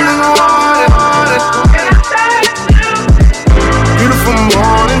 Beautiful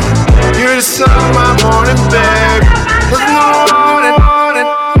morning, you're the sun of my morning, baby.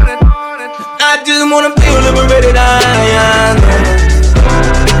 I just wanna feel liberated, I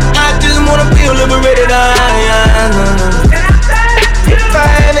just wanna feel liberated, If I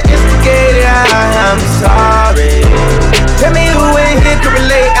ever instigated, I'm sorry. Tell me who ain't here to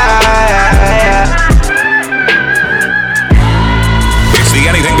relate, It's the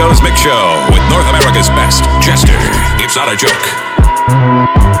Anything Goes Mixshow with North America's best, Jester. It's not a joke.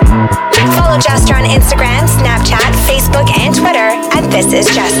 Follow Jester on Instagram, Snapchat, Facebook, and Twitter at This Is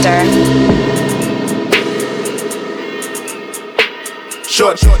Jester.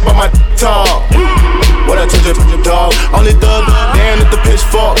 Short, but my tall. What I told you, dog. Only thug, down at the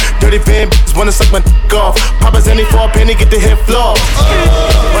pitchfork. Dirty van, wanna suck my dick off. Papa's any for a penny, get the hit floor.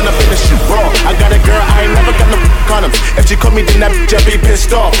 Run up in the shit raw. I got a girl, I ain't never got no condoms. If she caught me, then that bitch, I be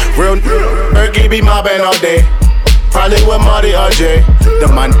pissed off. Real Ergy be mobbing all day. Probably with Marty or Jay. The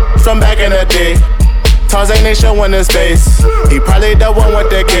man from back in the day. Tarzan ain't showing his face. He probably the one with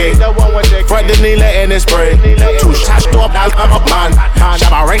the K. Front the knee letting it spray. 2 shots to up, I'm up, man.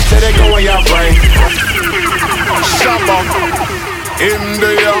 Shabba rank till they go in your brain. Shabba in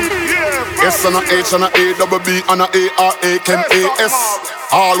the S and a H and a A double B and a A-R-A Ken A-S.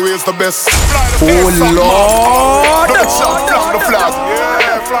 Always the best. Oh Lord, fly the flag.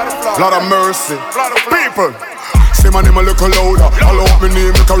 Lot of mercy. People. Say my name a little louder. Allow me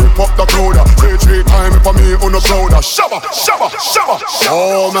name, make a rip up the crowd. Say 3 times if I me on the crowd. Shabba, shabba, shabba.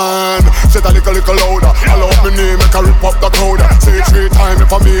 Oh man, say that little louder. Allow me name, make a rip up the crowd. Say 3 times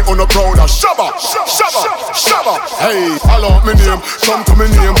if I me on the crowd. Shabba, shabba, shabba. Hey, allow me name, come to me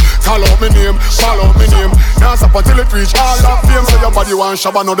name, call out me name, follow me name. Dance up until it reach all of fame. So your body want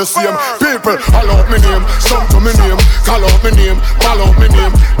shabba not the same. People, allow me name, come to me name, call out me name, follow me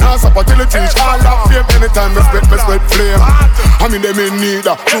name. Dance up until it reach all of fame. Anytime me spit flame. I mean them in need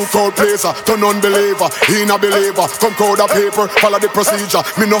a true crowd placer. Turn unbeliever, he a believer. Come crowd a paper, follow the procedure.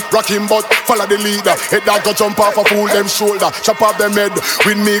 Me no rock him but follow the leader. Head that go jump off a fool them shoulder. Chop off them head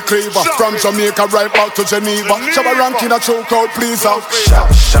with me cleaver. From Jamaica right back to Geneva. Shabba ranking a true crowd pleaser.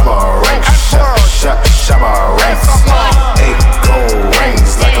 Shabba ranks, shabba ranks. 8 gold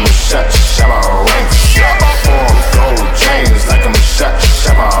rings like I'm shot. Shabba ranks. 4 gold chains like I'm shot.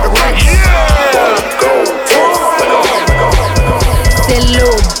 Shabba ranks. 4 gold. Say,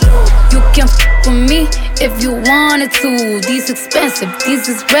 Lou, you can f with me if you wanted to. These expensive, these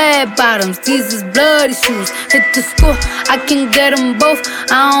is red bottoms, these is bloody shoes. Hit the school, I can get them both,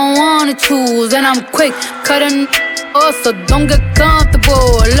 I don't wanna choose. And I'm quick, cutting off, so don't get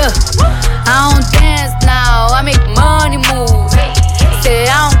comfortable. Look, I don't dance now, I make money moves. Say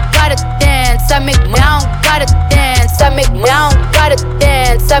I don't gotta dance, I don't gotta dance, I don't gotta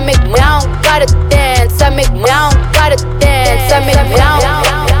dance, I don't gotta dance, I don't gotta dance,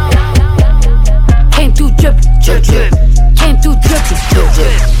 Came through drippin', drip drip. Came through drippin', drip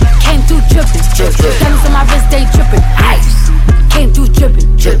drip. Came through drippin', drip drip. Diamonds on my wrist, they drippin', ice. Came through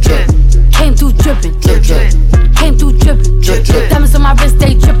drippin', drip drip. Came through drippin', drip drip. Came through drippin', drip drip. Diamonds on my wrist,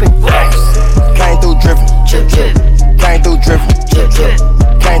 they drippin', ice. Came through drippin', drip drip. Came through drippin', drip drip.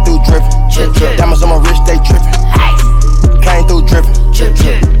 Came through drippin', drip drip. Diamonds on my wrist, they drippin', ice. Came through drippin', drip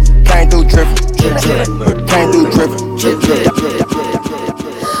drip. Came through drippin', drip drip. Came through drippin', drip drip.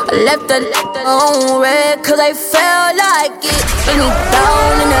 I left the on red cause I felt like it. Bring me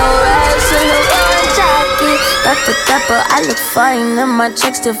down in the rest in the one jacket. Dapper, I look fine and my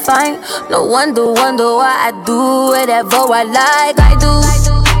checks define. No wonder why I do whatever I like. I do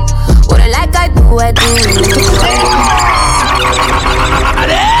what I like, I do.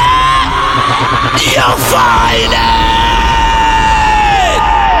 You're fine.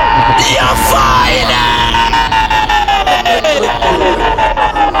 You're fine.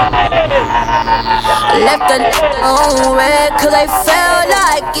 Left the on red cause I felt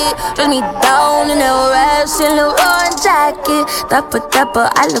like it. Dress me down in the rest in the one jacket. Dapper,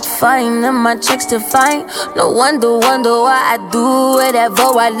 I look fine and my checks define. No wonder why I do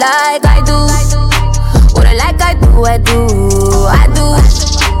whatever I like. I do what I like, I do. What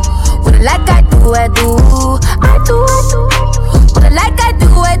I like, I do. What I like, I do.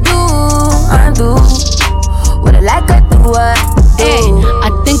 What I like, I do. Hey, I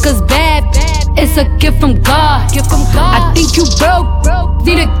think it's bad. It's a gift from God. I think you broke.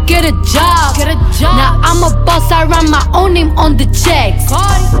 Need to get a job. Now I'm a boss. I write my own name on the checks.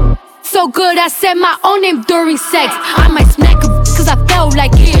 So good, I said my own name during sex. I might smack him cause I felt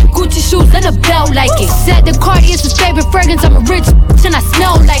like it. Gucci shoes and a belt like it. Said the Cardi is his favorite fragrance. I'm a rich and I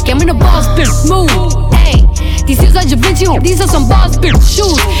smell like it. I'm in a boss bitch move. Hey, these shoes are Da Vinci. These are some boss bitch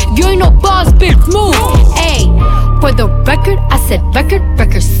shoes. If you ain't no boss bitch move. Hey, for the record, I said record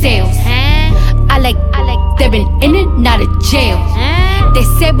sales. I like they've been in and out of jail. They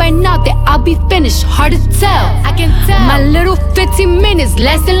say by now that I'll be finished, hard to tell. I can tell. My little 15 minutes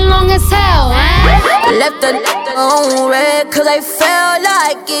lasting long as hell. Left the on red cause I felt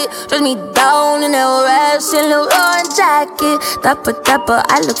like it. Dress me down in the rest in the one jacket. Dapper,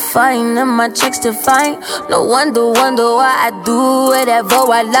 I look fine and my checks define. No wonder why I do whatever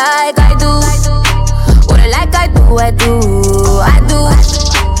I like. I do what I like, I do. What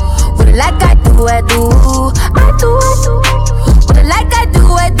I like, I do. What I like, I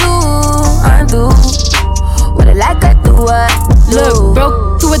do. What I like, I do. Look,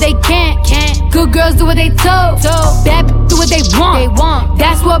 broke, do what they can't. Good girls do what they told. Bad do what they want.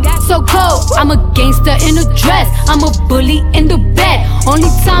 That's what so cold. I'm a gangster in a dress. I'm a bully in the bed. Only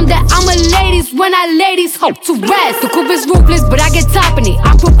time that I'm a ladies when I ladies hope to rest. The coupe is ruthless, but I get top in it.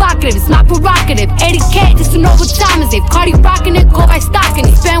 I'm provocative, it's not prerogative. 80K just to know what time is it. Cardi rocking it, go by stocking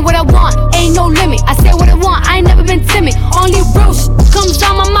it. Spend what I want, ain't no limit. I say what I want, I ain't never been timid. Only real shit comes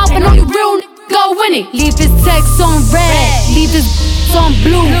out my mouth, and only real go win it. Leave his text on red, leave his on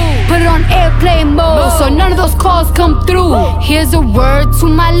blue. Put it on airplane mode, so none of those calls come through. Here's a word to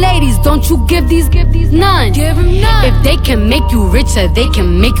my ladies, don't you give these none. If they can make you richer, they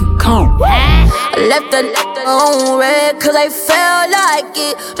can make you come. I left the on red cause I felt like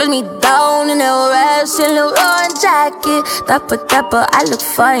it. Dress me down in the rest in the one jacket. Dapper, I look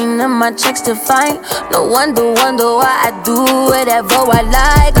fine and my checks define. No wonder why I do whatever I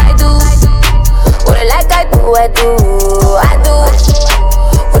like. I do what I like, I do. What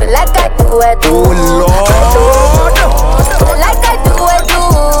I like, I do. Oh Lord. What I like, I do.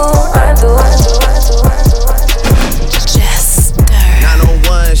 Jester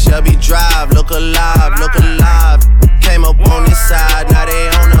 901 Shelby Drive, look alive. Came up on this side, now they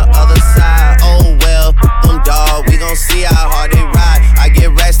on the other side. Oh well, them dog, we gon' see how hard they ride. I get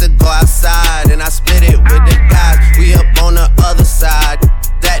racks to go outside, and I split it with the guys. We up on the other side,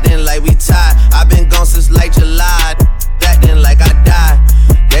 acting like we tied. I've been gone since like July, acting like I died.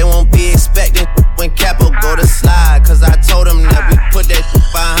 They won't be expecting when Capo go to slide, cause I told them that we put that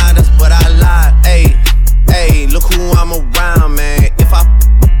behind us, but I lied. Hey, look who I'm around, man. If I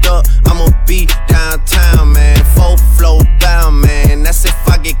f***ed up, I'ma be downtown, man. 4 flow down, man. That's if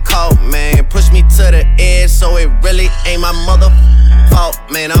I get caught, man. Push me to the edge, so it really ain't my mother fault,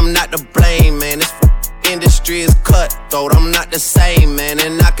 man. I'm not to blame, man. It's throat, I'm not the same, man.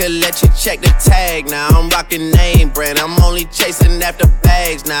 And I could let you check the tag. Now I'm rocking name brand. I'm only chasing after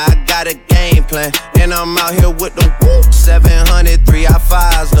bags. Now I got a game plan. And I'm out here with the 700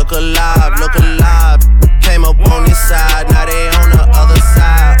 3i5s. Look alive, look alive. Came up on this side, now they on the other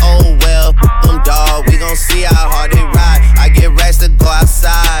side. Oh well, them dog, we gon' see how hard they ride. I get racks to go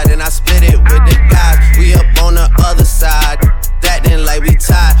outside, and I split it with the guys. We up on the other side, that then like we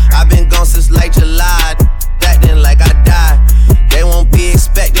tied. I been gone since late July, that then like I died. They won't be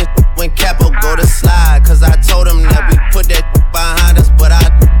expecting when Capo go to slide, cause I told them that we put that behind us, but I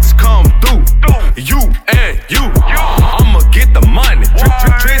just come through, you and you. I'ma get the money,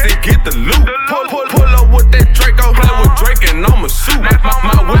 Drizzy get the loot. Pull up with that Draco, play with Drake and I'ma shoot.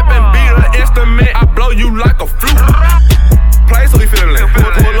 My weapon be an instrument, I blow you like a flute. Play so he feelin'.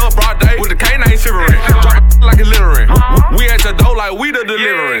 Pull up broad day with the canine shivering. Drop like it's littering. We at your door like we the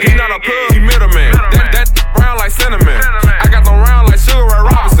delivering. He not a plug, he middleman. That round like cinnamon. I got them round like Sugar Ray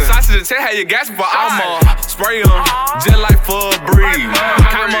Robinson. Sausage check how you gas for I'ma spray them just like for a breeze.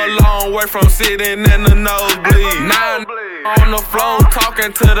 Came a long way from sitting in the nosebleed. 9 on the floor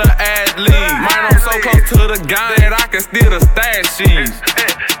talking to the athlete. Man, I'm so close to the gun that I can steal the stash sheets.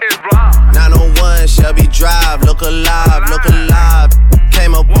 901 Shelby Drive, look alive, look alive.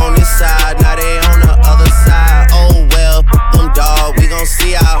 Came up on this side, now they on the other side. Oh well, them dog, we gon'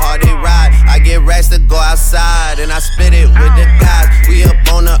 see how hard they ride. I get racks to go outside, and I split it with the guys. We up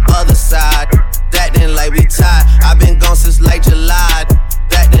on the other side, that then like we tied. I been gone since late July,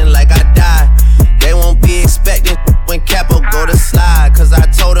 that then like I died. They won't be expecting when Capo go to slide, cause I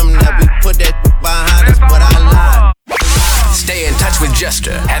told them that we put that behind us, but I lied. Stay in touch with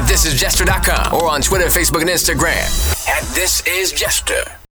Jester at thisisjester.com or on Twitter, Facebook, and Instagram at thisisjester.